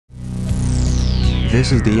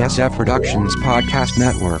This is the SF Productions Podcast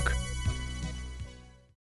Network.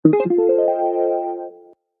 Good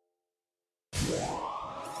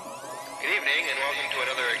evening and welcome to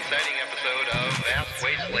another exciting episode of Vast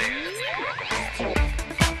Wasteland.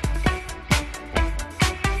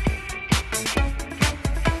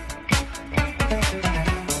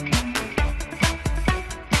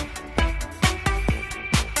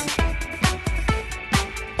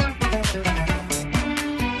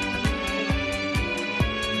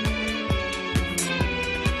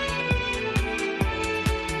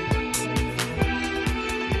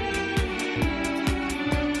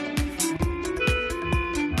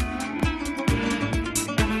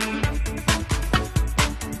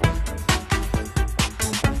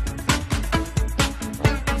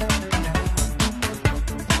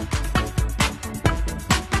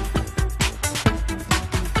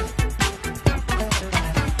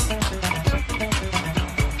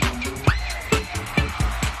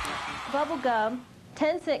 Bubble gum,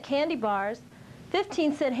 10-cent candy bars,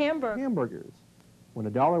 15-cent hamburgers, when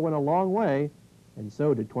 $1 went a long way, and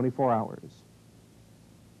so did 24 hours.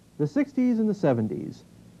 The 60s and the 70s,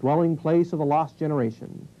 dwelling place of the lost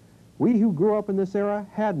generation. We who grew up in this era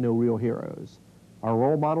had no real heroes. Our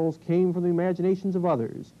role models came from the imaginations of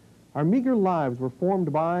others. Our meager lives were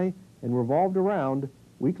formed by and revolved around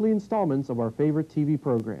weekly installments of our favorite TV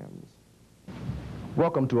programs.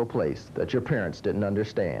 Welcome to a place that your parents didn't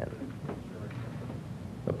understand.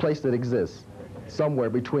 A place that exists somewhere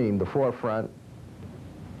between the forefront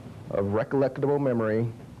of recollectable memory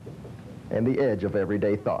and the edge of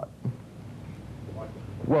everyday thought.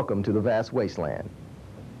 Welcome to the vast wasteland.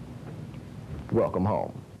 Welcome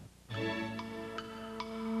home.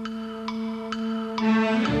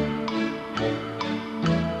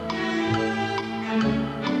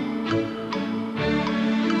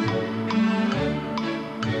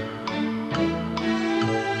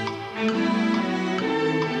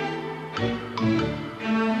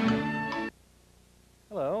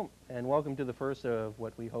 Hello, and welcome to the first of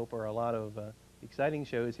what we hope are a lot of exciting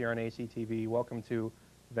shows here on ACTV. Welcome to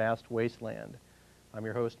Vast Wasteland. I'm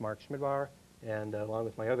your host, Mark Schmidbauer, and along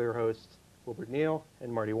with my other hosts, Wilbert Neal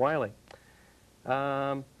and Marty Wiley.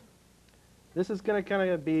 This is going to kind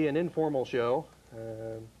of be an informal show.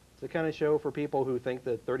 It's the kind of show for people who think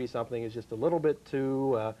that 30-something is just a little bit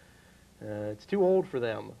too, it's too old for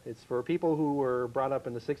them. It's for people who were brought up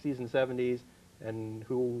in the 60s and 70s and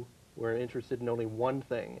who were interested in only one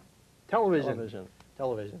thing, television.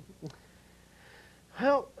 Television.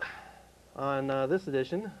 Well, on this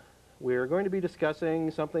edition, we're going to be discussing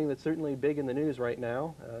something that's certainly big in the news right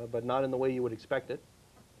now, but not in the way you would expect it.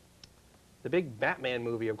 The big Batman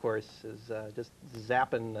movie, of course, is just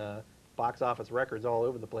zapping box office records all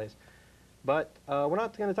over the place. But we're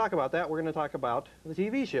not going to talk about that. We're going to talk about the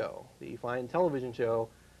TV show, the fine television show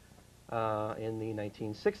in the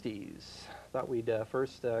 1960s. Thought we'd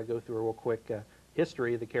first go through a real quick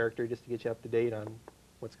history of the character just to get you up to date on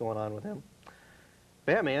what's going on with him.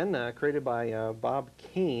 Batman, created by Bob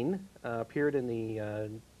Kane, appeared in the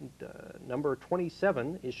number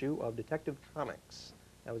 27 issue of Detective Comics.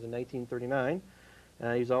 That was in 1939.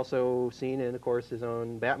 He's also seen in, of course, his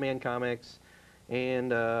own Batman comics and,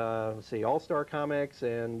 let's see, All-Star Comics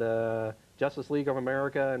and Justice League of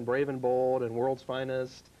America and Brave and Bold and World's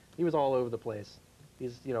Finest. He was all over the place.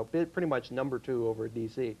 He's, you know, pretty much number 2 over at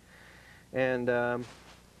DC. And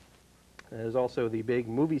there's also the big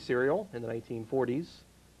movie serial in the 1940s.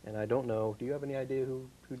 And I don't know, do you have any idea who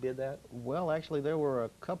did that? Well, actually, there were a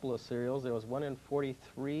couple of serials. There was one in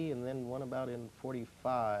 43 and then one about in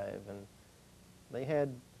 45. And they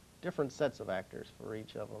had different sets of actors for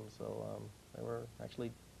each of them. So there were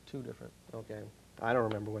actually 2 different. Okay. I don't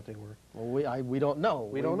remember what they were. Well, we don't know.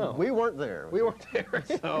 We don't know. We weren't there. We weren't there.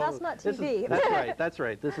 So That's not TV. That's right. That's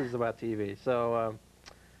right. This is about TV. So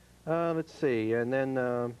let's see. And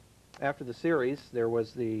then after the series, there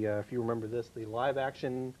was the, if you remember this, the live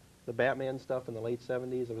action, the Batman stuff in the late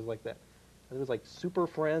 70s. It was like that. It was like Super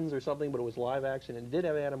Friends or something, but it was live action. And it did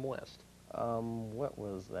have Adam West. What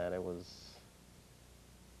was that? It was...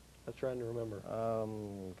 I'm trying to remember.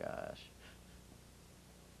 Gosh.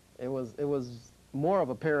 It was more of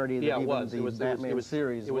a parody than even the Batman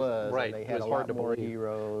series was. Right. And they had a lot more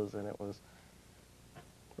heroes, and it was...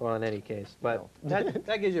 Well, in any case. But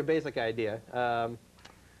that gives you a basic idea.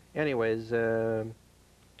 Anyways,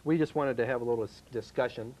 we just wanted to have a little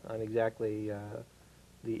discussion on exactly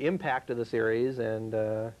the impact of the series and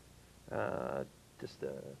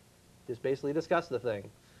just basically discuss the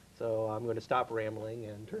thing. So I'm going to stop rambling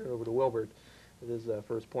and turn it over to Wilbert with his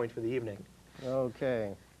first point for the evening.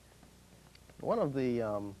 Okay. One of the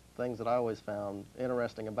things that I always found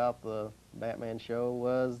interesting about the Batman show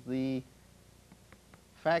was the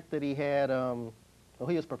fact that he had, well,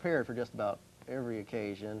 he was prepared for just about every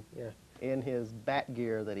occasion in his bat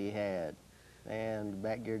gear that he had. And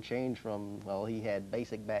bat gear changed from, well, he had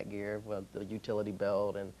basic bat gear with the utility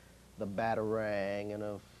belt and the Batarang, and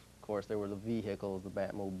of course there were the vehicles, the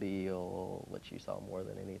Batmobile, which you saw more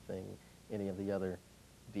than anything, any of the other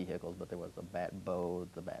vehicles, but there was the Bat Boat,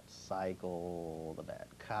 the Bat Cycle, the Bat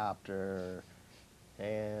Copter,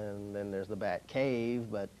 and then there's the Bat Cave,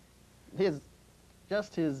 but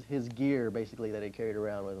just his gear basically that he carried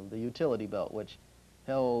around with him, the utility belt, which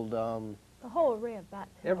held the whole array of bat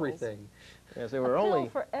pills. Everything. yes, there A were pill only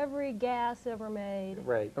for every gas ever made.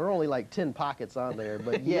 Right. there were only like 10 pockets on there,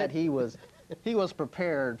 but yet he was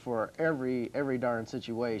prepared for every darn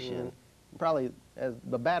situation. Probably as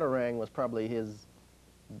the Batarang was probably his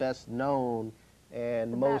best known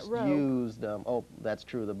and The most bat rope. used. Oh, that's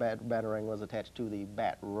true. The Batarang was attached to the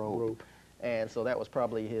bat rope, and so that was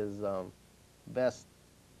probably his best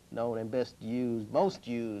known and most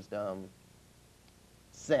used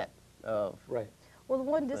set of. Right. Well, the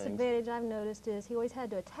one things. disadvantage I've noticed is he always had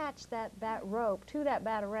to attach that bat rope to that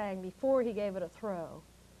Batarang before he gave it a throw.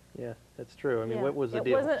 Yeah, that's true. I mean, Yeah. what was the it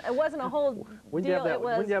deal? It wasn't a whole Wouldn't you deal. have that- It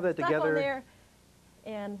was wouldn't you have that stuff together? on there,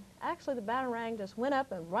 and actually the Batarang just went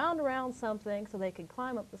up and wound around something so they could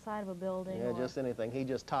climb up the side of a building. Yeah, or just anything. He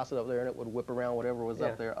just tossed it up there and it would whip around whatever was Yeah.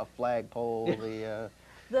 up there, a flagpole,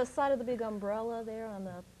 the side of the big umbrella there on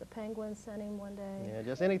the Penguin sent him one day. yeah,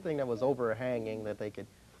 just anything that was overhanging that they could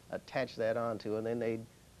attach that onto, and then they'd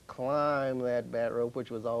climb that bat rope, which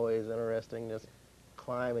was always interesting, just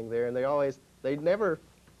climbing there, and they never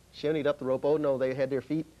shinnied up the rope. Oh no, they had their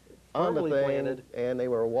feet on the Firmly thing, planted, and they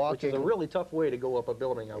were Which walking. is a really tough way to go up a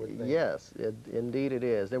building, I would think. Yes, indeed it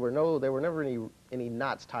is. There were never any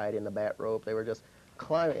knots tied in the bat rope. They were just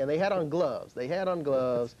climbing, and they had on gloves.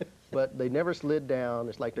 But they never slid down.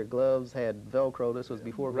 It's like their gloves had Velcro. This was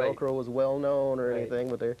before Right. Velcro was well known or Right. anything,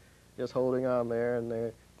 but they're just holding on there, and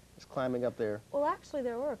they're just climbing up there. Well, actually,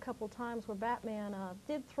 there were a couple times where Batman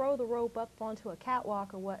did throw the rope up onto a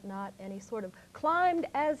catwalk or whatnot, and he sort of climbed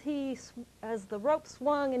as the rope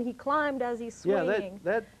swung, and he climbed as he's swinging.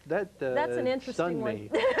 Yeah, That's an interesting stunned one. me.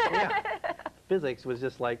 Yeah. Physics was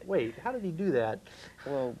just like, wait, how did he do that?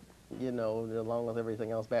 Well, you know, along with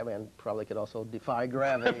everything else, Batman probably could also defy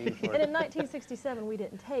gravity. And in 1967, we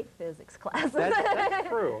didn't take physics classes. That's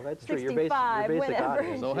true. That's true. Your 65, basic whenever.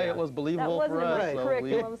 audience. So hey, yeah. it was That believable wasn't for in us. the So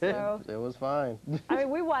curriculum, so it was fine. I mean,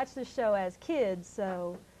 we watched the show as kids,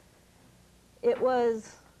 so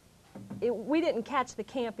we didn't catch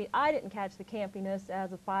the I didn't catch the campiness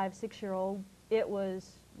as a 5, 6-year-old. It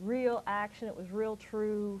was real action. It was real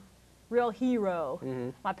true, real hero.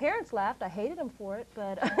 Mhm. My parents laughed. I hated them for it,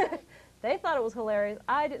 but they thought it was hilarious.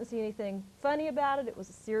 I didn't see anything funny about it. It was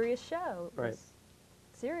a serious show. It Right. was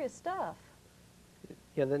serious stuff.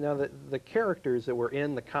 Yeah, now the characters that were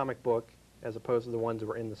in the comic book as opposed to the ones that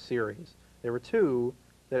were in the series, there were two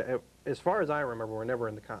that, as far as I remember, were never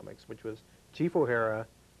in the comics, which was Chief O'Hara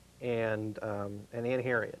and Aunt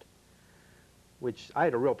Harriet, which I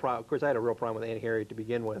had a real problem. Of course, I had a real problem with Aunt Harriet to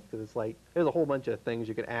begin with, because it's like there's a whole bunch of things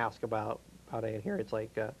you could ask about Aunt Harriet. It's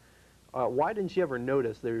like, why didn't she ever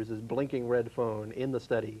notice there's this blinking red phone in the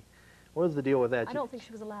study? What was the deal with that? I don't think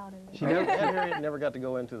she was allowed in there. She never. Aunt Harriet never got to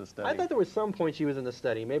go into the study. I thought there was some point she was in the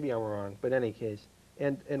study. Maybe I'm wrong, but in any case,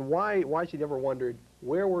 and why she never wondered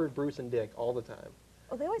where were Bruce and Dick all the time?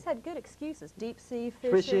 Oh, they always had good excuses. Deep sea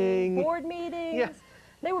Fishing. fishing, board meetings. Yeah.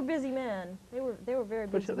 They were busy men. They were very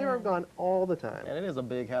But busy they were men. gone all the time. And it is a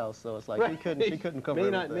big house, so it's like Right. she couldn't cover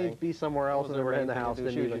may everything. not be somewhere else and they were in the house. She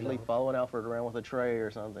Didn't was even usually know. following Alfred around with a tray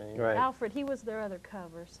or something. Right. Alfred, he was their other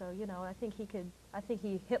cover, so I think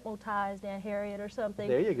he hypnotized Aunt Harriet or something.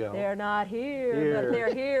 There you go. They're not here, Here. but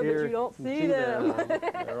they're here, but Here. you don't see them.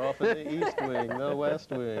 They're off in the east wing, the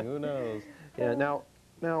west wing. Who knows? Yeah.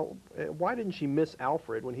 Now, why didn't she miss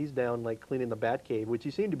Alfred when he's down like cleaning the Batcave, which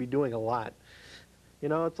he seemed to be doing a lot? You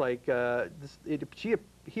know, it's like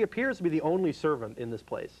he appears to be the only servant in this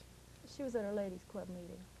place. She was at her ladies' club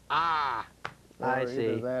meeting. Ah, I Or see.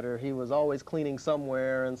 Either that, or he was always cleaning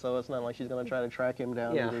somewhere, and so it's not like she's going to try to track him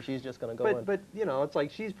down. Yeah. Either she's just going to go in. But it's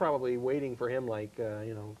like she's probably waiting for him, like The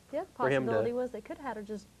other For him to- possibility was they could have had her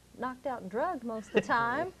just knocked out and drugged most of the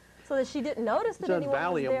time, so that she didn't notice that John anyone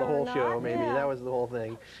was Valium there the whole or not. show. Maybe Yeah. that was the whole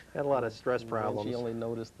thing. Had a lot of stress And problems. she only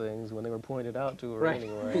noticed things when they were pointed out to her Right.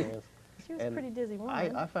 anyway. She was a And pretty dizzy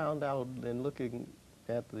woman. I found out in looking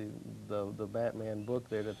at the Batman book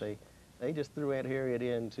there that they They just threw Aunt Harriet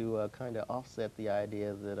in to kind of offset the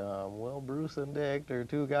idea that, well, Bruce and Dick, they're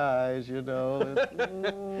two guys, you know.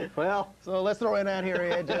 Well, so let's throw in Aunt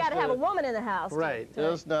Harriet. You got to have a woman in the house. Right.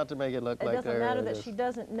 Just not to make it look It like doesn't they're matter that just she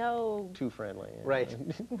doesn't know. too friendly. Yeah. Right.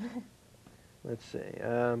 Let's see.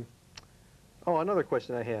 Oh, another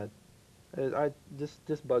question I had.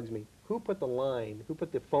 This bugs me. Who put the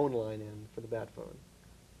phone line in for the bat phone?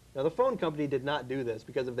 Now, the phone company did not do this,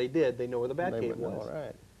 because if they did, they know where the bat They cave would know, was.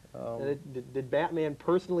 right. Did Batman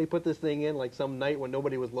personally put this thing in, like some night when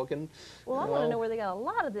nobody was looking? Well, I want to know where they got a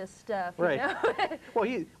lot of this stuff. Right. You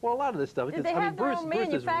know? Well, a lot of this stuff. Did Because, they have their Bruce own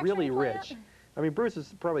is really manufacturing rich. plant? I mean, Bruce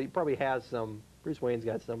is probably has some. Bruce Wayne's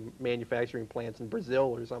got some manufacturing plants in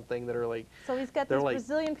Brazil or something that are like. So he's got They're these like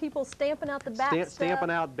Brazilian people stamping out the bat stuff stamping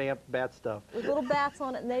out bat stuff. with little bats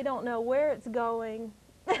on it, and they don't know where it's going.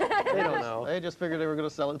 They don't know. They just figured they were going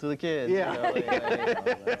to sell it to the kids. Yeah. You know, they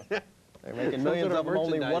don't know. They're making Some millions sort of of them.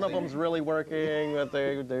 Only one of merchandising. them's really working, but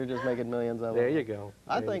they're just making millions of them. There you go.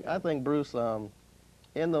 I think Bruce,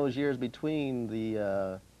 in those years between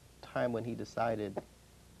the time when he decided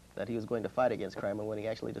that he was going to fight against crime and when he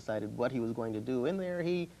actually decided what he was going to do, in there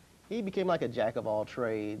he became like a jack of all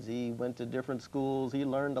trades. He went to different schools. He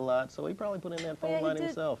learned a lot, so he probably put in that phone line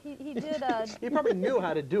himself. He did. He probably knew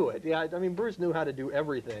how to do it. Yeah, I mean, Bruce knew how to do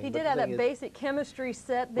everything. He but did the have thing that is, basic chemistry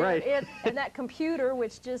set there, Right. and that computer,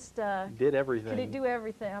 which just did everything. could do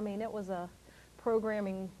everything. I mean, it was a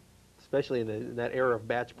programming. Especially in that era of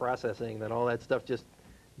batch processing, that all that stuff just,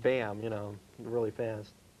 bam, you know, really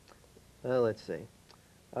fast. Let's see.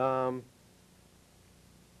 Well,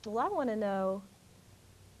 I want to know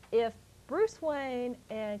if Bruce Wayne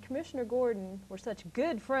and Commissioner Gordon were such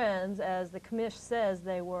good friends as the commish says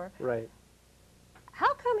they were. Right.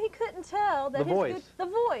 How come he couldn't tell that The voice. the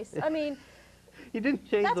voice? I mean, He didn't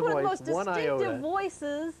change that's the one of the voice most one distinctive iota.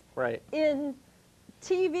 voices Right. in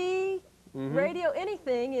TV, Mhm. radio,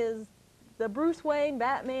 anything is the Bruce Wayne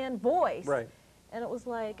Batman voice. Right. And it was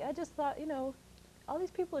like, I just thought, you know, all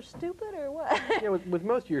these people are stupid or what? Yeah, with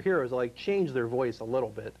most of your heroes, like, change their voice a little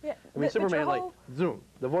bit. Yeah, I mean, but your Superman, like, whole- zoom.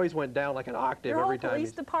 The voice went down like an octave Your whole every time.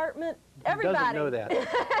 police he department, doesn't everybody. know that.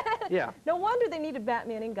 Yeah. No wonder they needed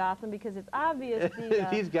Batman in Gotham, because it's obvious the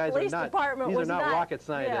These guys police are not. department These are was not rocket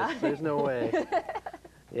scientists. Yeah. There's no way.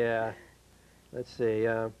 Yeah. Let's see.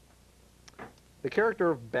 The character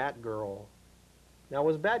of Batgirl. Now,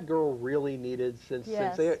 was Batgirl really needed since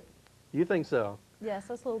Yes. You think so? Yes,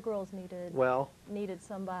 those little girls needed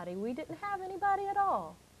somebody. We didn't have anybody at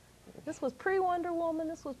all. This was pre-Wonder Woman.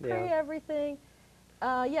 This was Yeah. pre-everything.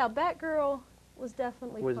 Yeah, Batgirl was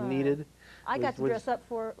definitely was fun. needed. I got to was- dress up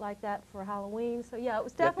for like that for Halloween, so yeah, it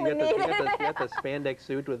was You got definitely the, needed. you got the spandex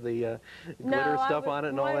suit with the No, glitter stuff on it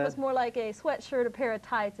and all mine that. was more like a sweatshirt, a pair of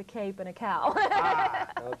tights, a cape, and a cowl. Ah,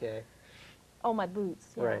 okay. Oh, my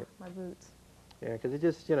boots. Yeah, Right. my boots. Yeah, because it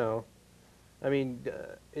just, you know, I mean,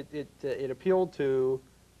 it appealed to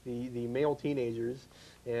the male teenagers,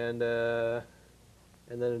 and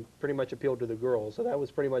then pretty much appealed to the girls. So that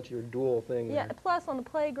was pretty much your dual thing. Yeah, there. plus on the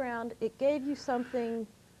playground, it gave you something,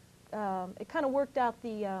 it kind of worked out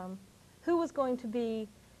the, who was going to be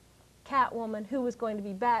Catwoman, who was going to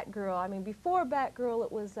be Batgirl. I mean, before Batgirl,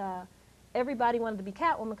 it was, everybody wanted to be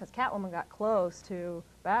Catwoman because Catwoman got close to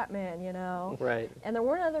Batman, you know. Right. And there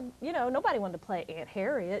weren't other, you know, nobody wanted to play Aunt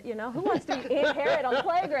Harriet, you know. Who wants to be Aunt Harriet on the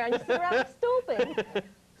playground? You sit around stupid.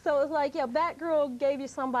 So it was like, yeah, Batgirl gave you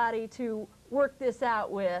somebody to work this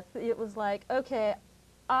out with. It was like, okay,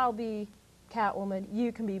 I'll be Catwoman,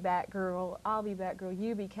 you can be Batgirl, I'll be Batgirl,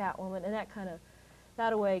 you be Catwoman, and that kind of,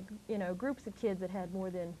 that way, you know, groups of kids that had more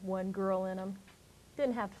than one girl in them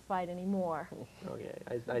didn't have to fight anymore. Okay,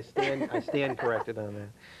 I stand corrected on that.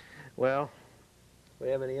 Well, do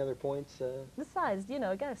we have any other points? Besides, you know,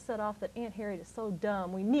 it got to set off that Aunt Harriet is so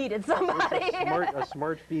dumb, we needed somebody. a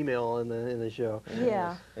smart female in the show.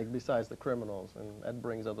 Yeah. Besides the criminals, and that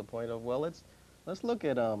brings up the point of, well, let's look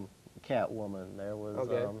at Catwoman. There was.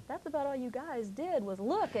 Okay. That's about all you guys did was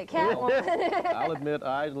look at Catwoman. I'll admit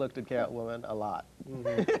I looked at Catwoman a lot.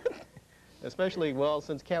 Especially, well,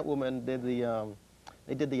 since Catwoman did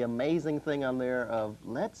they did the amazing thing on there of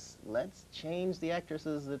let's change the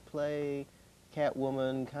actresses that play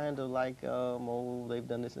Catwoman, kind of like they've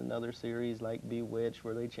done this in other series like Bewitched,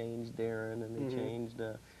 where they changed Darren and they changed.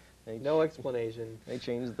 No explanation. They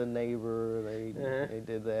changed the neighbor. They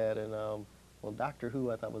did that, and well, Doctor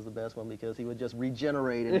Who I thought was the best one because he would just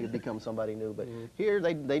regenerate and he'd become somebody new. But here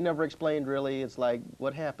they never explained really. It's like,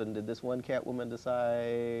 what happened? Did this one Catwoman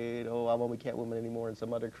decide, oh, I won't be Catwoman anymore? And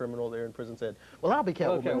some other criminal there in prison said, well, I'll be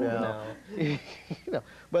Catwoman now. You know,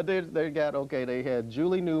 but they got, okay, they had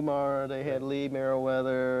Julie Newmar, they had Lee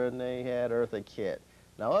Merriweather, and they had Eartha Kitt.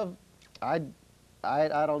 Now, I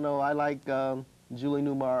don't know. I like Julie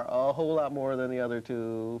Newmar a whole lot more than the other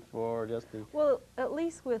two for just the. Well, at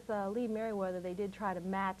least with Lee Merriweather, they did try to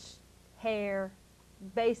match hair,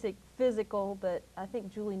 basic physical, but I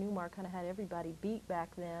think Julie Newmar kind of had everybody beat back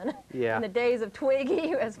then. Yeah. In the days of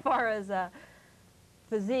Twiggy, as far as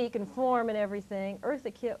physique and form and everything.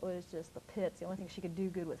 Eartha Kitt was just the pits. The only thing she could do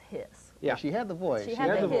good was hiss. Yeah. She had the voice. She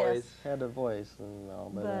had the hiss. voice. Had the voice and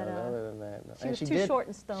all, but other than that, no. She was too short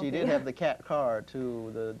and stumpy. She did have the cat car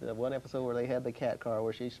too. The one episode where they had the cat car,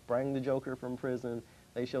 where she sprang the Joker from prison.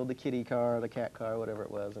 They showed the kitty car, the cat car, whatever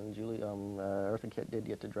it was, and Eartha Kitt did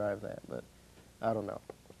get to drive that. But I don't know.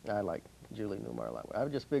 I like Julie Newmar a lot. I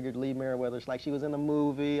just figured Lee Merriweather's like she was in a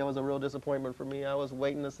movie. It was a real disappointment for me. I was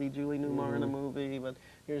waiting to see Julie Newmar in a movie, but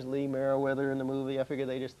here's Lee Merriweather in the movie. I figured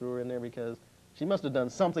they just threw her in there because she must have done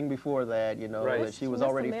something before that, you know, Right. that she was Miss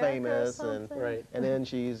already America or famous, something? Right. and then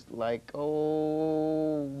she's like,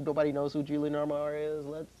 oh, nobody knows who Julie Newmar is.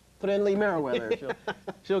 Let's put in Lee Merriweather.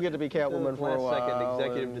 She'll get to be Catwoman for a while. Last-second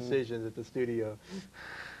executive and- decisions at the studio.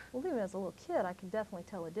 Well, even as a little kid, I could definitely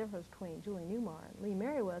tell the difference between Julie Newmar and Lee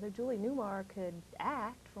Merriweather. Julie Newmar could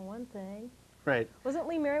act, for one thing. Right. Wasn't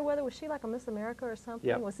Lee Merriweather, was she like a Miss America or something?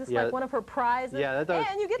 Yeah, Was this yeah. like one of her prizes? Yeah, that was-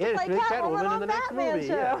 And you get to yeah, play play Catwoman Catwoman in on the next Batman movie,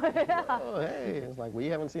 show. yeah. Yeah. Oh, hey, it's like we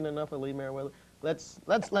haven't seen enough of Lee Merriweather. Let's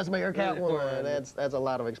make her Catwoman. That's a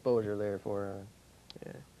lot of exposure there for her.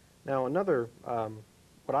 Yeah. Now another,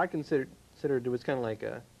 what I considered was kind of like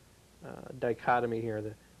a dichotomy here.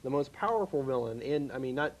 The most powerful villain I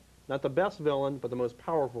mean, not the best villain, but the most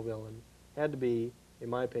powerful villain had to be, in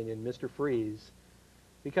my opinion, Mr. Freeze.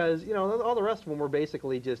 Because, you know, all the rest of them were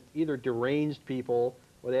basically just either deranged people,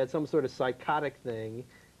 or they had some sort of psychotic thing,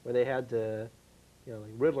 where they had to, you know,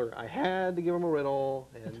 like Riddler, I had to give him a riddle,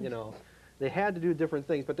 and, you know, they had to do different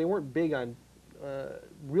things, but they weren't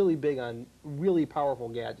really big on really powerful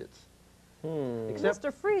gadgets. Except,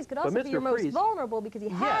 Mr. Freeze could also but be Mr. your most Freeze- vulnerable because he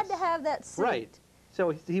had to Yes. have that suit. Right.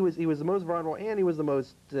 So he was the most vulnerable, and he was the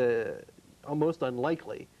most almost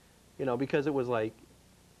unlikely, you know, because it was like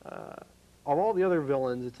of all the other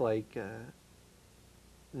villains, it's like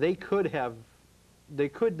they could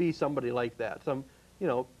be somebody like that. Some, you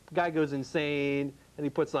know, guy goes insane and he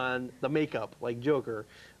puts on the makeup like Joker,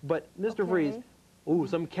 but Mr. Freeze, ooh,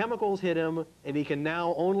 some chemicals hit him and he can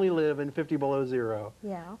now only live in 50 below zero.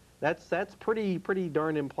 Yeah. That's pretty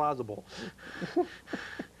darn implausible.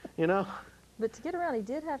 You know. But to get around, he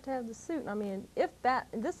did have to have the suit. I mean,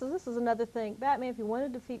 this is another thing. Batman, if you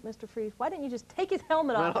wanted to defeat Mr. Freeze, why didn't you just take his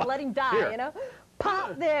helmet off and let him die? Here. You know,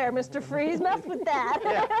 pop there, Mr. Freeze. Mess with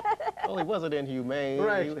that. Well, he wasn't inhumane.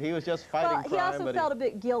 Right. He was just fighting Well, crime. he also but felt a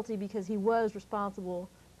bit guilty because he was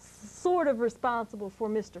sort of responsible for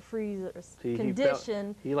Mr. Freeze's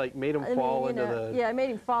condition. He like made him I mean, fall you into know, the yeah, it made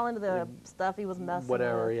him fall into the stuff he was messing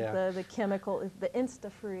whatever, with. yeah. The chemical, the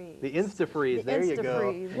Insta-Freeze. The Insta-Freeze, The there you go.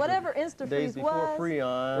 Insta-Freeze. Whatever days Insta-Freeze before was.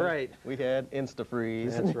 Freon, Right. we had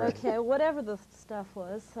Insta-Freeze. That's right. Okay, whatever the stuff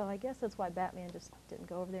was. So I guess that's why Batman just didn't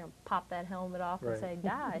go over there and pop that helmet off and Right. say,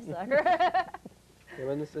 "Die, sucker." Yeah,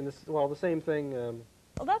 and this, well, the same thing.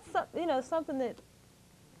 Well, that's something that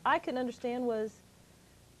I couldn't understand was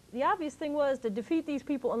the obvious thing was to defeat these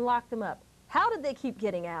people and lock them up. How did they keep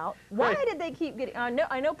getting out? Why Right. did they keep getting?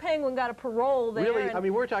 I know Penguin got a parole there. Really, and- I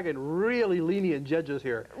mean, we're talking really lenient judges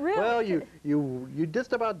here. Really? Well, you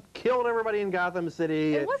just about killed everybody in Gotham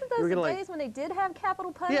City. it wasn't You those were the gonna, like, days when they did have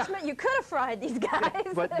capital punishment. You could have fried these guys.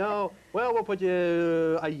 but no. Well, we'll put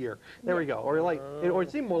you a year. There we go. Or like, or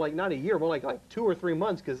it seemed more like not a year, more like 2 or 3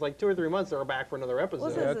 months, because like 2 or 3 months they were back for another episode.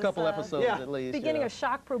 Was Yeah, this, a couple episodes Yeah. at least. Beginning yeah. of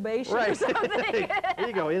shock probation or Right. something. There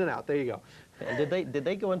you go. In and out. There you go. And did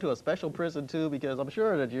they go into a special prison too? Because I'm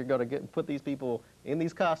sure that you're going to put these people in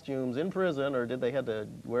these costumes in prison, or did they have to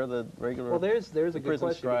wear the regular? Well, there's a good prison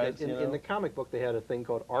question. stripes, Because you in know? the comic book, they had a thing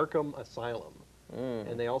called Arkham Asylum,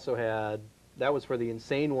 and they also had that was for the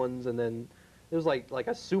insane ones, and then it was like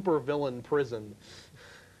a super villain prison.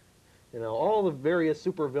 You know, all the various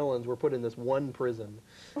super villains were put in this one prison.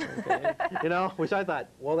 Okay? You know, which I thought,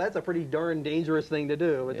 well, that's a pretty darn dangerous thing to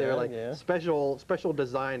do. But they're like yeah. special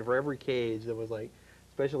design for every cage that was like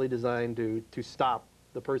specially designed to stop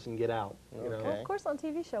the person get out. You know? Okay. Of course, on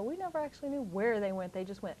TV show, we never actually knew where they went. They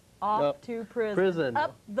just went off Up. to prison. Prison.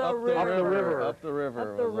 Up the Up river. the river. Up the river.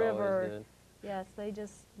 Up the was always river. good. Yes, they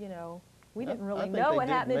just, we I- didn't I really think know they what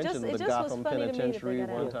did happened. It mention just the was Gotham funny to me that they Penitentiary got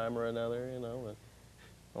one out. time or another, you know. But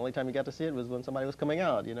the only time you got to see it was when somebody was coming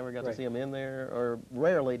out. You never got to Right. see them in there, or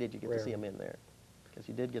rarely did you get to see Rarely. them in there, because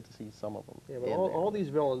you did get to see some of them. Yeah, but in all there. these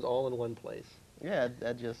villains all in one place. Yeah,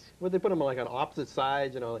 that just. Would they put them like on opposite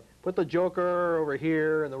sides? You know, like put the Joker over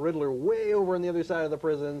here and the Riddler way over on the other side of the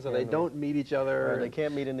prison, so they don't meet each other. Or they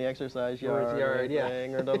can't meet in the exercise Or yard, the yard, yeah.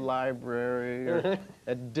 anything, or the library, or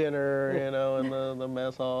at dinner, you know, in the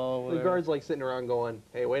mess hall. The whatever. guards like sitting around going,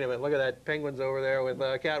 "Hey, wait a minute! Look at that penguins over there with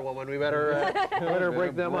Catwoman. We better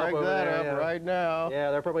break them up Break over that there." up yeah. right now. Yeah,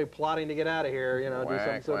 they're probably plotting to get out of here. You know, do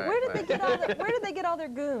something. So Where did they get all their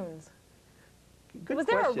goons? Good Was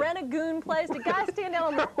there a question. rent-a-goon place? Did guys stand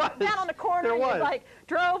down on the corner There and you was. like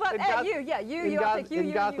drove up? In Hey, Goth- you, I'll take you, in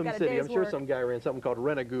you Gotham got a City, day's I'm sure work. some guy ran something called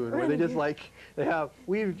Rent-A-Goon, where they just like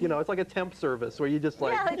it's like a temp service where you just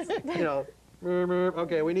like Yeah, it's-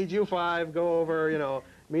 okay, we need you 5, go over,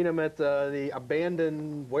 meet them at the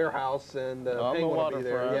abandoned warehouse, and On the Penguin will be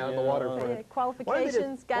there. waterfront, Yeah, on the yeah. waterfront. Yeah,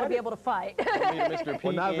 qualifications, got to be able to fight. Mr. P.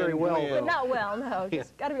 Well, not very well, Gwen. though. Not well, no.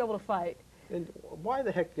 Just got to be able to fight. And why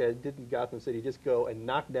the heck didn't Gotham City just go and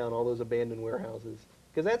knock down all those abandoned warehouses?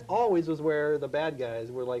 Because that always was where the bad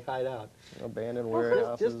guys were like hide out. Abandoned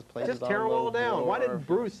warehouses, places Just tear them all on down. Why floor. did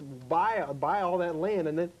Bruce buy all that land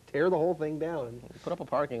and then tear the whole thing down? Put up a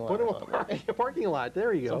parking lot? Put him or something. a parking lot.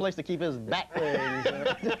 There you go. Someplace to keep his bat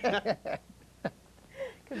wings.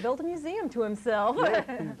 Could build a museum to himself.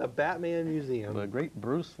 The Batman Museum. The Great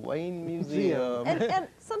Bruce Wayne Museum. and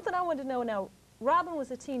something I wanted to know now, Robin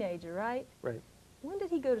was a teenager, right? Right. When did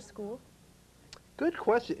he go to school? Good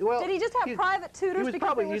question. Well, Did he just have private tutors He was because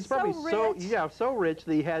probably they were he's probably so rich? so rich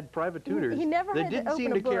that he had private tutors. he never that had to didn't open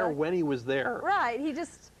seem a to care book. when he was there. Right, he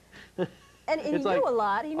just, and he It's knew like, a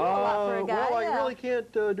lot. He knew a lot for a guy. Well, yeah. I really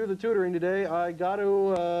can't do the tutoring today. I got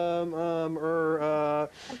to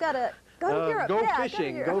I've got to go to Europe. go yeah,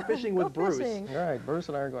 fishing. Go, to Go Europe. fishing with Bruce. fishing. Right, Bruce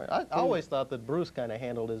and I are going. I always thought that Bruce kind of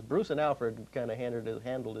handled his. Bruce and Alfred kind of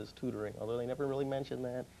handled his tutoring, although they never really mentioned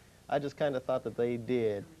that. I just kind of thought that they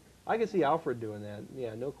did. I can see Alfred doing that.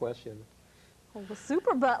 Yeah, no question. Well, the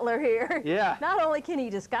super butler here. Yeah. Not only can he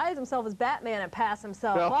disguise himself as Batman and pass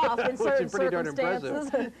himself Well, off in which certain is pretty darn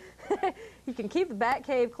circumstances, he can keep the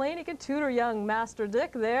Batcave clean. He can tutor young Master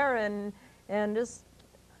Dick there, and just,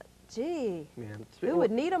 gee, Man, who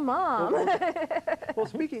would need a mom? Well,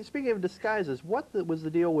 speaking of disguises, what was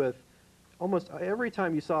the deal with almost every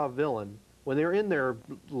time you saw a villain, when they were in their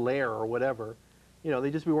lair or whatever,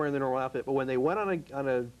 they'd just be wearing their normal outfit. But when they went on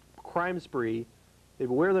a crime spree, they'd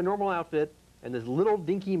wear their normal outfit and this little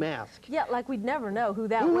dinky mask. Yeah, like we'd never know who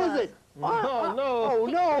that Who was. is it? Oh, no. Oh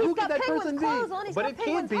no! He's Who got could that Penguin's person be? clothes on. He's But got it can't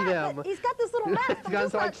Penguin's be hat, them. but he's got this little mask. I'm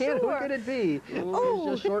just So I not can't. sure. Who could it be?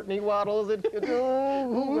 Oh, just short knee waddles. How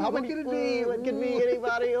who many could it be? It could be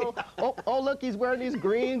anybody. Oh, look, he's wearing these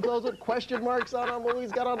green clothes with question marks on them. Oh,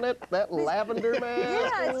 he's got on that lavender mask.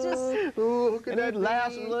 Yeah, it's just. Who could And that he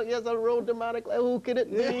laughs be? and look, he has a real demonic laugh. Who could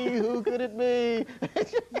it be? Who could it be?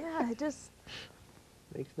 Yeah, it just.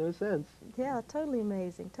 Makes no sense. Yeah, totally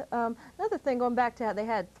amazing. Another thing, going back to how they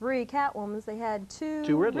had 3 Catwomans, they had two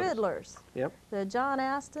Riddlers. Yep. The John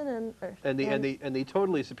Aston And the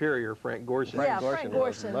totally superior Frank Gorshin. Yeah, Frank Frank Gorshin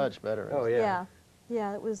was Gorshin. much better. Oh yeah.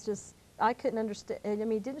 Yeah, it was just, I couldn't understand. I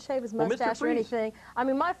mean, he didn't shave his Well, Mr. mustache or Freeze. anything. I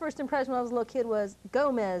mean, my first impression when I was a little kid was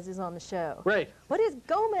Gomez is on the show. Right. What is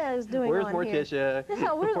Gomez doing Where's on here? Morticia?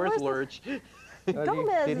 Yeah, where's the- Lurch?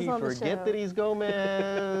 Gomez Did is he on the forget show. that he's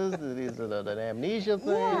Gomez? That he's an amnesia thing?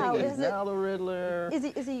 Yeah, He's is it- now the Riddler?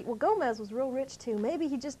 Is he, well, Gomez was real rich too. Maybe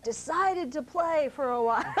he just decided to play for a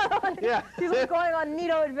while. Yeah. He was going on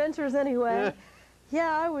neato adventures anyway. Yeah,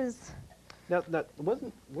 I was. Now,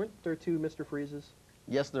 weren't there 2 Mr. Freezes?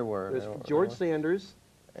 Yes, there were. There's George Sanders,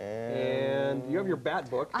 and you have your Bat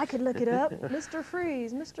book. I could look it up. Mr.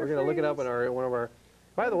 Freeze, Mr. Freeze. We're gonna look it up in one of our.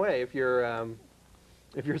 By the way, if you're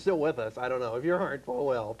still with us, I don't know if you aren't, oh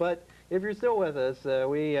well. But if you're still with us,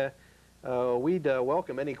 we'd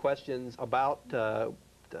welcome any questions about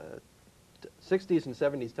 60s and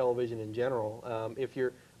 70s television in general. If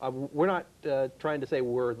you're, we're not trying to say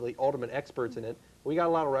we're the ultimate experts in it. We got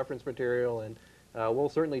a lot of reference material, and we'll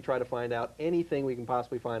certainly try to find out anything we can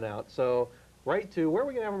possibly find out. So, write to where are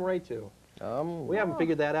we gonna have them write to? We haven't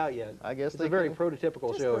figured that out yet. I guess it's they a very can- prototypical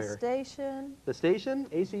Just show the here. station. The station,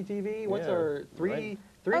 ACTV. What's Yeah, our right.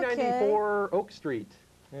 394 Oak Street?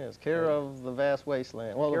 Yes, care of the Vast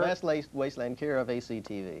Wasteland. Well, Care- the Vast Wasteland, care of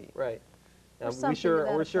ACTV. Right. Or We're something sure. to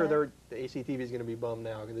that We're sure effect. the ACTV is going to be bummed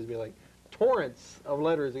now because there's be like torrents of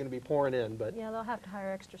letters are going to be pouring in. But Yeah, they'll have to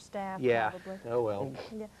hire extra staff. yeah. Probably. Oh well.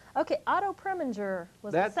 Yeah. Okay, Otto Preminger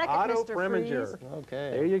was That's the second Otto Mr. Preminger. Freeze.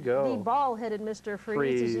 Okay. There you The go. bald-headed Mr.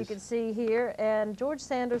 Freeze, as you Freeze. can see here, and George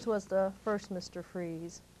Sanders was the first Mr.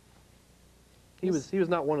 Freeze. He was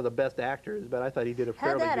not one of the best actors, but I thought he did a Had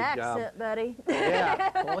fairly that good job. accent, buddy.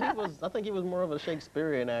 Yeah. Well, I think he was more of a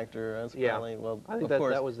Shakespearean actor. That's Yeah. probably, well, I think of that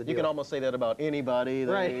course, was the you can deal. almost say that about anybody.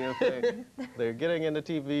 Right. If they're getting into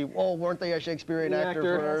TV. Oh, weren't they a Shakespearean The actor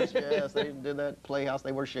actor. first? Yes, they did that Playhouse.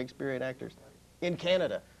 They were Shakespearean actors in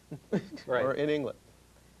Canada Right. or in England.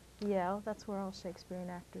 Yeah, that's where all Shakespearean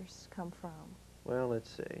actors come from. Well, let's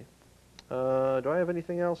see. Do I have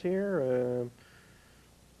anything else here?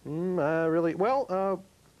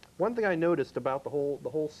 One thing I noticed about the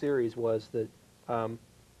whole series was that a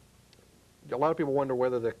lot of people wonder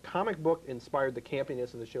whether the comic book inspired the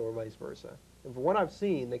campiness of the show or vice versa. And from what I've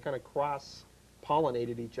seen, they kind of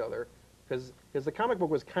cross-pollinated each other, because the comic book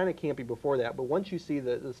was kind of campy before that, but once you see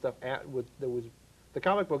the stuff the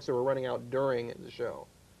comic books that were running out during the show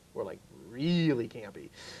were like really campy.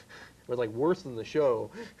 It was like worse than the show,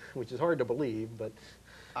 which is hard to believe, but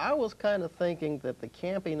I was kind of thinking that the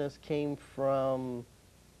campiness came from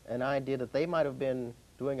an idea that they might have been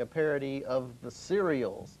doing a parody of the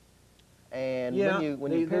serials. And Yeah,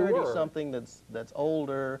 when they you parody were. something that's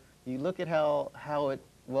older, you look at how it,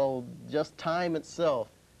 well, just time itself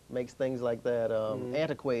makes things like that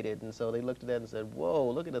antiquated. And so they looked at that and said, whoa,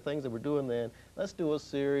 look at the things that we're doing then. Let's do a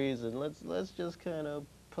series and let's just kind of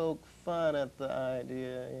poke fun at the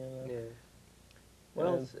idea. You know? yeah.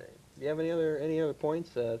 Well, let's see. Do you have any other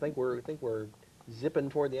points? I think we're zipping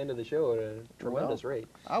toward the end of the show at a tremendous rate.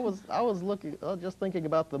 I was just thinking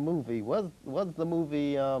about the movie. Was the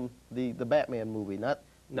movie the Batman movie? Not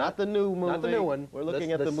the new movie. Not the new one. We're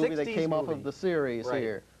looking at The the movie that 60s came off movie. of the series Right.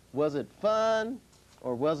 here. Was it fun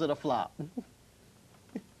or was it a flop?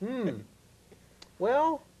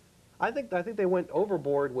 Well, I think they went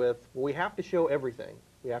overboard with, well, we have to show everything.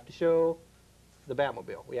 We have to show the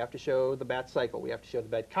Batmobile. We have to show the Batcycle. We have to show the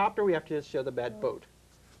Batcopter. We have to show the Batboat.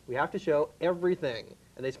 We have to show everything.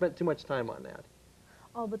 And they spent too much time on that.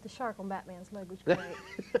 Oh, but the shark on Batman's leg was great.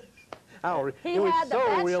 He it was had the so bat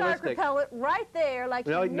shark realistic. repellent right there, like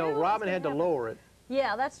No, you knew it was Robin gonna had to happen. lower it.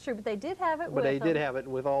 Yeah, that's true, but they did have it But with they did them. have it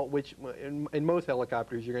with all, which in most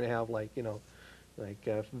helicopters you're going to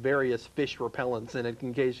have various fish repellents in it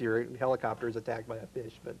in case your helicopter is attacked by a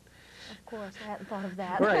fish. But Of course, I hadn't thought of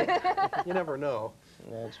that. right, you never know.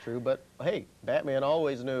 That's true. But hey, Batman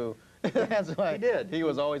always knew. That's why He did. He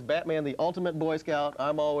was always Batman, the ultimate Boy Scout.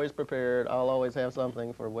 I'm always prepared. I'll always have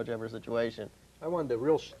something for whichever situation. I wanted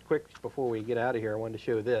to quick before we get out of here. I wanted to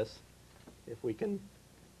show this, if we can.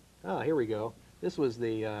 Ah, here we go. This was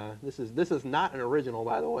the. This is not an original,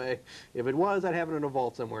 by the way. If it was, I'd have it in a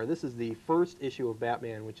vault somewhere. This is the first issue of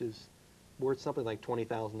Batman, which is worth something like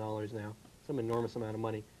 $20,000 now. Some enormous amount of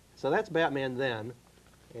money. So that's Batman then,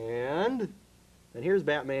 and here's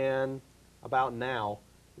Batman about now.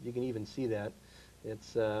 If you can even see that,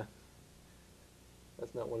 it's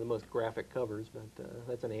that's not one of the most graphic covers, but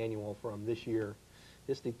that's an annual from this year.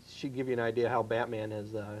 Just should give you an idea how Batman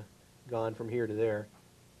has gone from here to there.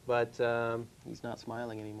 But He's not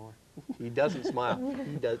smiling anymore. he doesn't smile.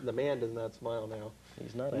 The man does not smile now.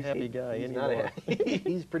 He's not a happy guy he's anymore.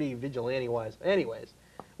 He's pretty vigilante-wise. Anyways,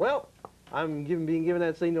 well, I'm being given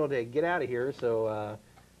that signal to get out of here. So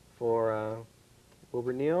for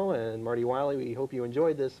Wilbur Neal and Marty Wiley, we hope you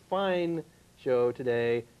enjoyed this fine show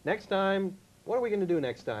today. Next time, what are we going to do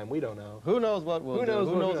next time? We don't know. Who knows what we'll do?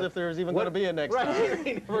 Who knows if there's even going to be a next time? Right,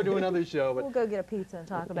 we never do another show. But We'll go get a pizza and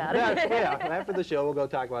talk about it. yeah, after the show, we'll go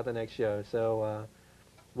talk about the next show. So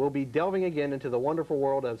we'll be delving again into the wonderful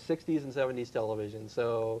world of 60s and 70s television.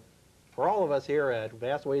 So for all of us here at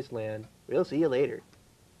Vast Wasteland, we'll see you later.